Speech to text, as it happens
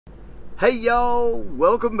Hey y'all,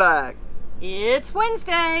 welcome back. It's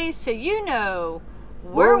Wednesday, so you know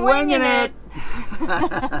We're winging it.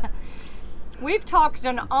 We've talked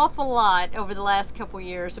an awful lot over the last couple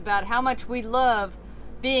years about how much we love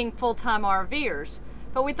being full-time RVers,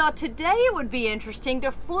 but we thought today it would be interesting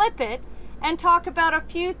to flip it and talk about a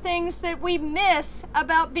few things that we miss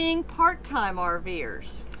about being part-time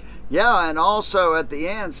RVers. Yeah, and also at the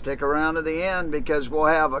end, stick around to the end because we'll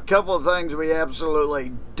have a couple of things we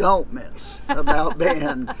absolutely don't miss about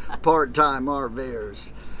being part-time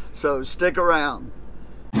RVers. So stick around.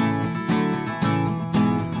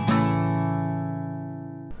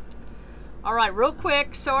 All right, real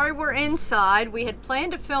quick, sorry we're inside. We had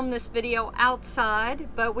planned to film this video outside,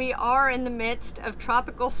 but we are in the midst of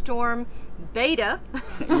Tropical Storm Beta.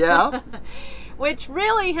 Yeah. Which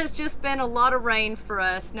really has just been a lot of rain for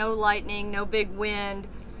us. No lightning, no big wind,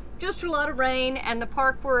 just a lot of rain. And the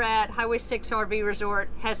park we're at, Highway 6 RV Resort,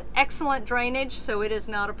 has excellent drainage, so it is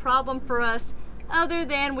not a problem for us, other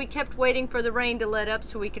than we kept waiting for the rain to let up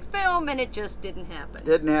so we could film, and it just didn't happen.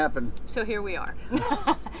 Didn't happen. So here we are.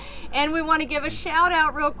 And we want to give a shout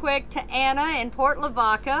out real quick to Anna in Port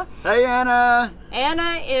Lavaca. Hey Anna!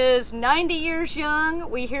 Anna is 90 years young.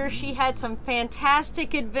 We hear she had some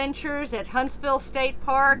fantastic adventures at Huntsville State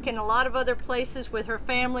Park and a lot of other places with her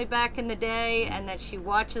family back in the day, and that she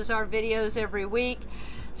watches our videos every week.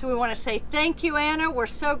 So we want to say thank you, Anna. We're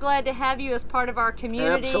so glad to have you as part of our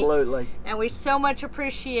community. Absolutely. And we so much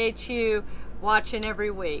appreciate you watching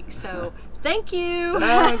every week. So thank you.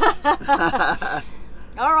 Thanks.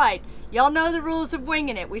 All right. Y'all know the rules of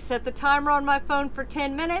Winging It. We set the timer on my phone for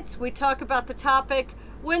 10 minutes. We talk about the topic.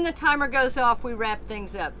 When the timer goes off, we wrap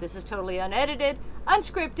things up. This is totally unedited,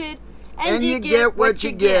 unscripted, and you get what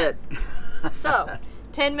you get. So,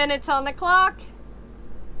 10 minutes on the clock.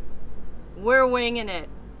 We're winging it.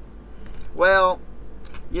 Well,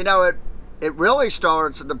 you know, it really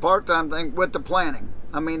starts, the part-time thing, with the planning.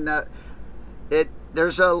 I mean,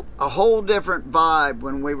 there's a whole different vibe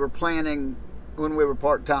when we were planning, when we were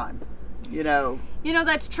part-time, you know. You know,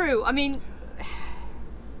 that's true. I mean,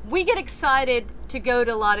 we get excited to go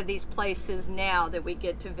to a lot of these places now that we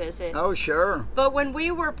get to visit. Oh, sure. But when we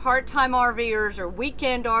were part-time RVers or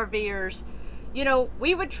weekend RVers, you know,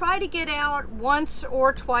 we would try to get out once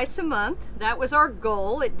or twice a month. That was our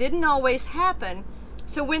goal. It didn't always happen.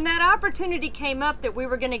 So when that opportunity came up that we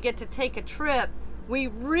were going to get to take a trip, we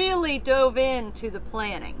really dove into the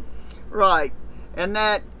planning. Right. And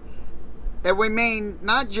we mean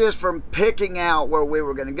not just from picking out where we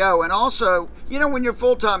were going to go. And also, you know, when you're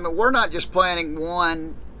full-time, we're not just planning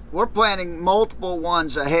one, we're planning multiple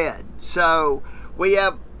ones ahead. So we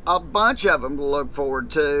have a bunch of them to look forward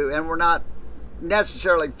to, and we're not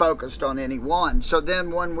necessarily focused on any one. So then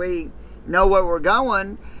when we know where we're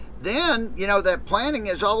going, then, you know, that planning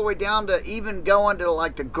is all the way down to even going to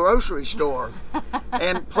like the grocery store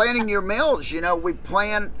and planning your meals. You know, we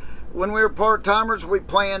plan, when we were part-timers, we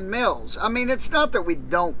planned meals. I mean, it's not that we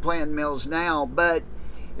don't plan meals now, but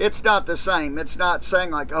it's not the same. It's not saying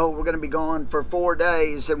like, oh, we're going to be gone for 4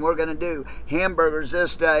 days and we're going to do hamburgers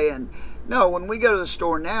this day. And no, when we go to the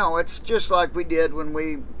store now, it's just like we did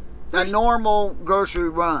when a normal grocery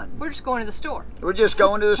run. We're just going to the store. We're just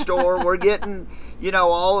going to the store. We're getting, you know,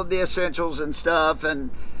 all of the essentials and stuff, and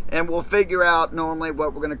we'll figure out normally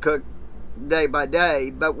what we're going to cook day by day.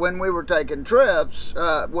 But when we were taking trips,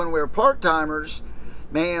 when we were part-timers,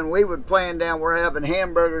 man, we would plan down, we're having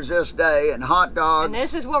hamburgers this day and hot dogs. And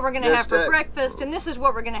this is what we're going to have for breakfast, and this is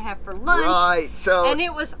what we're going to have for lunch. Right. So, and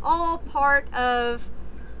it was all part of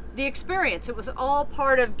the experience. It was all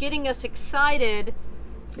part of getting us excited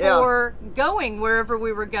for going wherever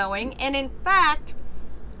we were going. And in fact,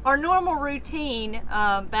 our normal routine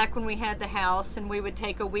back when we had the house and we would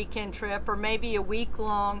take a weekend trip or maybe a week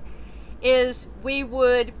long is we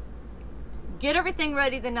would get everything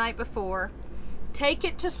ready the night before, take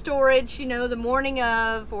it to storage, you know, the morning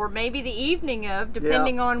of or maybe the evening of,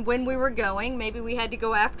 depending on when we were going. Maybe we had to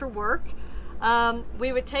go after work.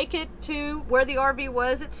 We would take it to where the RV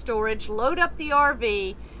was at storage, load up the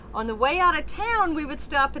RV. On the way out of town, we would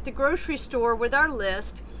stop at the grocery store with our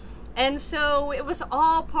list. And so it was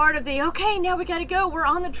all part of the, okay, now we got to go. We're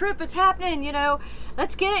on the trip. It's happening, you know.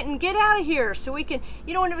 Let's get it and get out of here so we can,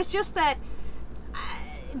 you know, and it was just that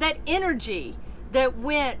energy that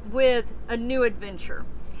went with a new adventure.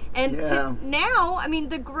 And now, I mean,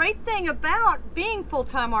 the great thing about being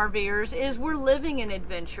full-time RVers is we're living an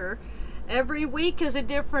adventure. Every week is a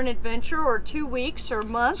different adventure, or 2 weeks or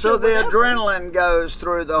months. So the adrenaline goes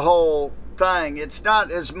through the whole thing. It's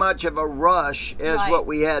not as much of a rush as what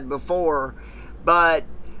we had before, but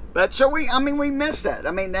so we miss that.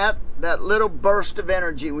 I mean, that little burst of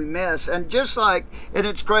energy we miss. And just like, and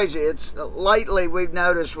it's crazy, it's lately we've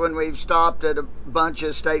noticed when we've stopped at a bunch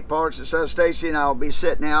of state parks, and so Stacy and I will be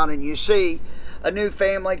sitting out and you see a new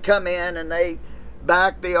family come in and they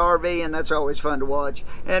back the RV, and that's always fun to watch,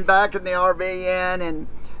 and backing the RV in,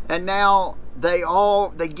 and now they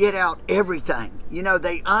get out everything. You know,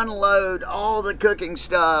 they unload all the cooking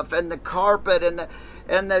stuff and the carpet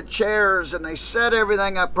and the chairs, and they set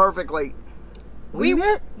everything up perfectly. We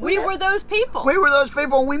were those people. We were those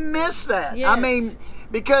people, and we miss that. Yes. I mean,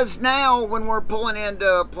 because now when we're pulling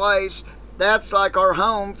into a place, that's like our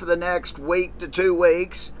home for the next week to 2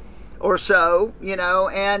 weeks or so, you know,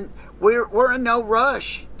 and we're in no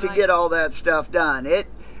rush to get all that stuff done.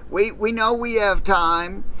 We know we have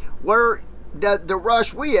time. The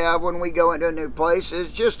rush we have when we go into a new place is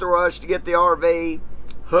just the rush to get the RV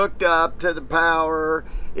hooked up to the power.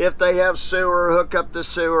 If they have sewer, hook up the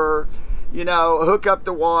sewer, you know, hook up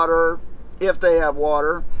the water if they have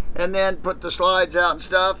water, and then put the slides out and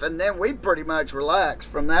stuff, and then we pretty much relax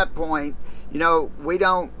from that point. You know, we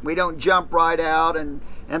don't jump right out and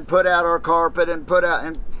put out our carpet and put out,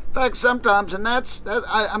 and in fact, sometimes, and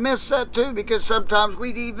I miss that too, because sometimes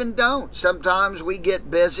we even don't. Sometimes we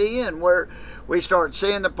get busy and we start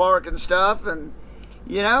seeing the park and stuff, and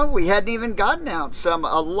you know, we hadn't even gotten out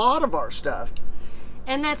a lot of our stuff.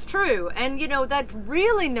 And that's true. And you know, that's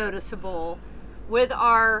really noticeable with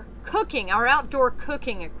our cooking, our outdoor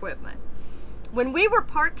cooking equipment. When we were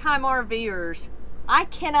part-time RVers, I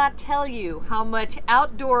cannot tell you how much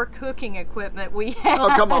outdoor cooking equipment we had. Oh,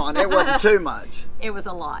 come on. It wasn't too much. It was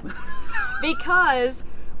a lot. Because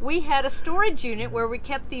we had a storage unit where we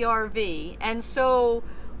kept the RV. And so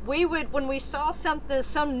we would, when we saw something,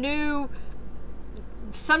 some new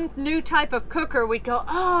type of cooker, we'd go,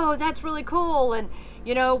 oh, that's really cool. And,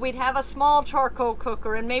 you know, we'd have a small charcoal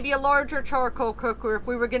cooker and maybe a larger charcoal cooker if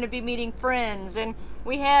we were going to be meeting friends. And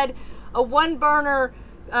we had a 1-burner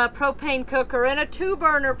propane cooker and a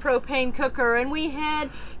 2-burner propane cooker, and we had,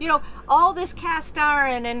 you know, all this cast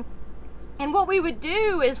iron, and what we would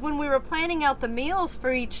do is when we were planning out the meals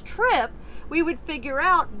for each trip, we would figure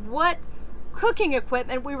out what cooking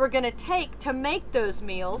equipment we were going to take to make those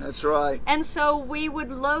meals. That's right. And so we would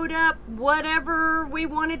load up whatever we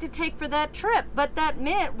wanted to take for that trip, but that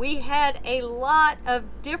meant we had a lot of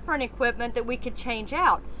different equipment that we could change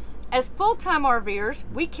out. As full-time RVers,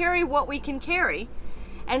 we carry what we can carry.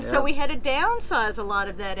 And so we had to downsize a lot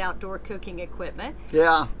of that outdoor cooking equipment.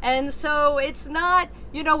 Yeah. And so it's not,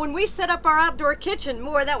 you know, when we set up our outdoor kitchen,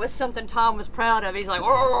 that was something Tom was proud of. He's like,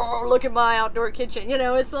 oh, look at my outdoor kitchen. You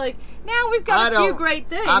know, it's like, now we've got a few great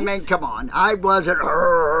things. I mean, come on. I wasn't,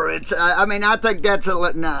 I mean, I think that's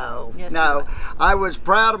no. Yes, no. I was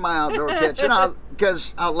proud of my outdoor kitchen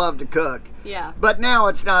because I love to cook. Yeah. But now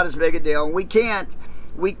it's not as big a deal. We can't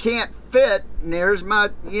fit near as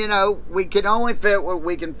much, you know, we can only fit what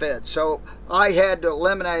we can fit. So I had to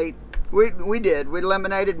eliminate, we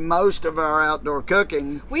eliminated most of our outdoor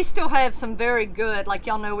cooking. We still have some very good, like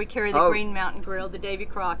y'all know, we carry the Green Mountain Grill, the Davy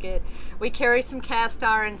Crockett. We carry some cast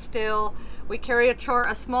iron still. We carry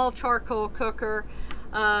a small charcoal cooker.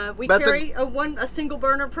 We carry a single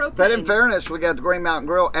burner propane. But in fairness, we got the Green Mountain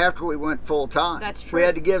Grill after we went full time. That's true. We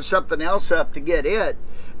had to give something else up to get it.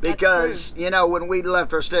 Because, you know, when we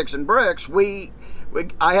left our sticks and bricks,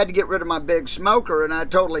 I had to get rid of my big smoker, and I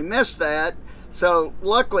totally missed that. So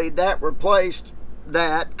luckily that replaced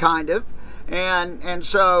that, kind of. And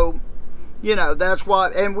so, you know, that's why,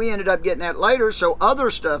 and we ended up getting that later, so other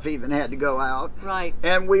stuff even had to go out. Right.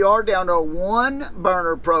 And we are down to a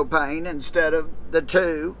 1-burner propane instead of the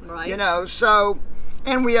 2. Right. You know, so,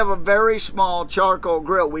 and we have a very small charcoal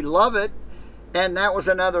grill. We love it. And that was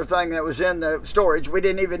another thing that was in the storage we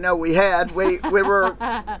didn't even know we had. We were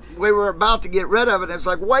about to get rid of it, and it's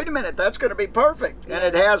like, wait a minute, that's going to be perfect. Yeah.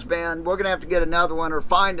 And it has been. We're going to have to get another one or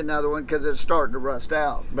find another one because it's starting to rust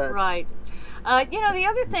out. But right. You know, the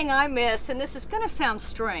other thing I miss, and this is going to sound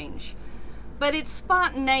strange, but it's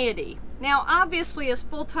spontaneity. Now, obviously, as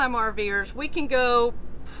full-time RVers, we can go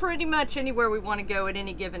pretty much anywhere we want to go at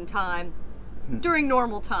any given time during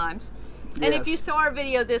normal times. And if you saw our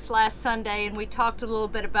video this last Sunday, and we talked a little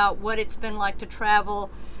bit about what it's been like to travel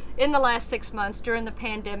in the last 6 months during the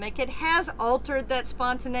pandemic, it has altered that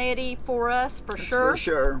spontaneity for us, for sure. For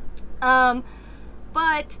sure.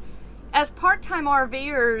 But as part-time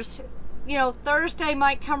RVers, you know, Thursday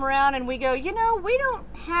might come around and we go, you know, we don't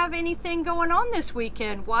have anything going on this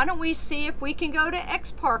weekend. Why don't we see if we can go to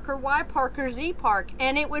X Park or Y Park or Z Park?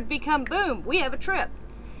 And it would become, boom, we have a trip.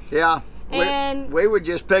 Yeah. And we would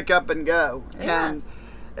just pick up and go. Yeah.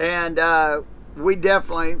 And we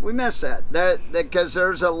miss that because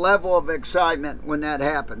there's a level of excitement when that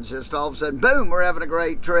happens. Just all of a sudden, boom, we're having a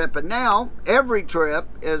great trip. And now every trip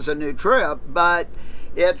is a new trip, but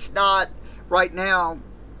it's not right now.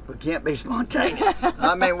 We can't be spontaneous.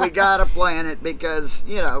 I mean, we got to plan it because,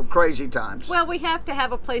 you know, crazy times. Well, we have to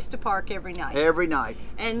have a place to park every night. Every night.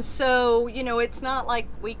 And so, you know, it's not like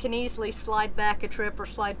we can easily slide back a trip or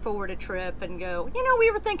slide forward a trip and go, you know,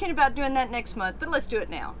 we were thinking about doing that next month, but let's do it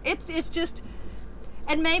now. It's just,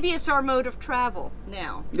 and maybe it's our mode of travel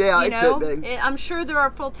now. Yeah, you know? Could be. I'm sure there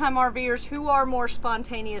are full-time RVers who are more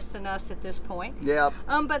spontaneous than us at this point. Yeah.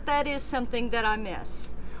 But that is something that I miss.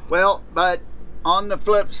 Well, but on the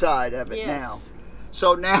flip side of it now.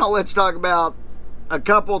 So now let's talk about a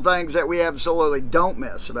couple things that we absolutely don't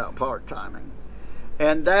miss about part-timing.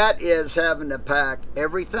 And that is having to pack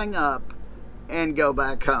everything up and go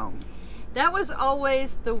back home. That was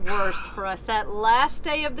always the worst for us. That last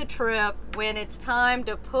day of the trip when it's time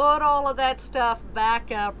to put all of that stuff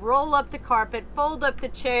back up, roll up the carpet, fold up the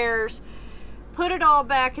chairs, put it all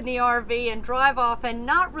back in the RV and drive off, and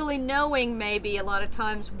not really knowing maybe a lot of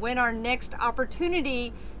times when our next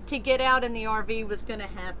opportunity to get out in the RV was going to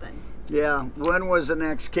happen. Yeah, when was the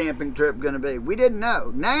next camping trip going to be? We didn't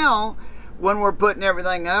know. Now, when we're putting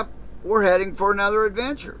everything up, we're heading for another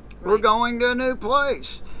adventure. Right. We're going to a new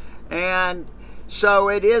place. And so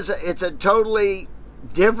it's a totally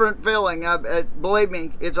different feeling. Believe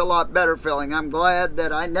me, it's a lot better feeling. I'm glad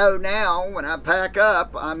that I know now when I pack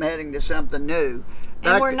up, I'm heading to something new.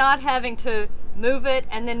 And we're not having to move it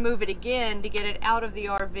and then move it again to get it out of the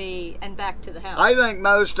RV and back to the house. I think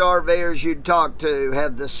most RVers you'd talk to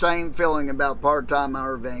have the same feeling about part-time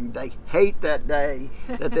RVing. They hate that day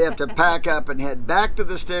that they have to pack up and head back to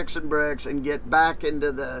the sticks and bricks and get back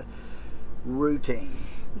into the routine.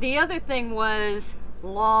 The other thing was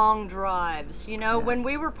long drives. You know, when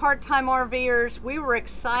we were part-time RVers, we were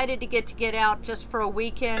excited to get out just for a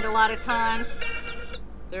weekend a lot of times.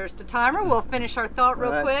 There's the timer. We'll finish our thought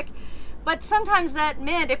real quick. But sometimes that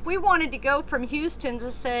meant if we wanted to go from Houston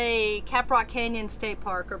to, say, Caprock Canyon State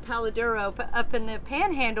Park or Paladuro up in the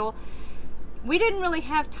Panhandle, we didn't really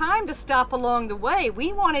have time to stop along the way.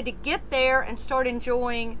 We wanted to get there and start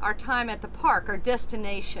enjoying our time at the park, our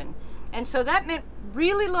destination. And so that meant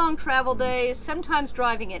really long travel days, sometimes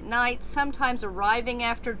driving at night, sometimes arriving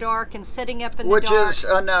after dark and setting up in the dark. Which is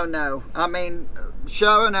a no-no. I mean,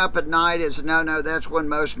 showing up at night is a no-no. That's when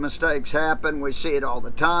most mistakes happen. We see it all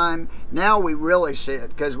the time. Now we really see it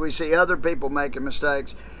because we see other people making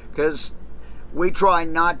mistakes because we try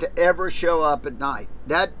not to ever show up at night.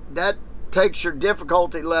 That takes your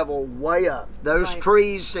difficulty level way up. Those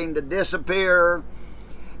trees seem to disappear.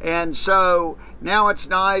 And so now it's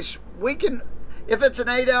nice. We can, if it's an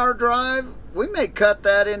 8-hour drive, we may cut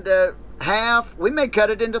that into half. We may cut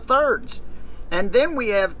it into thirds. And then we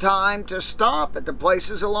have time to stop at the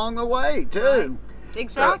places along the way, too. Right.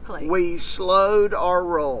 Exactly. We slowed our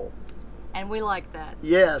roll. And we like that.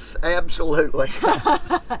 Yes, absolutely.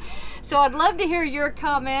 So I'd love to hear your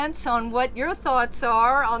comments on what your thoughts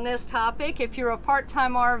are on this topic. If you're a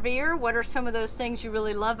part-time RVer, what are some of those things you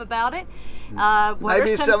really love about it?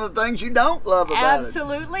 Maybe some of the things you don't love about it.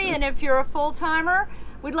 Absolutely. And if you're a full-timer,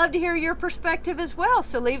 we'd love to hear your perspective as well.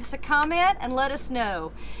 So leave us a comment and let us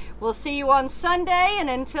know. We'll see you on Sunday. And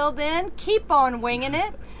until then, keep on winging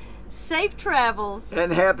it. Safe travels.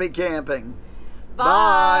 And happy camping.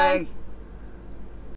 Bye. Bye.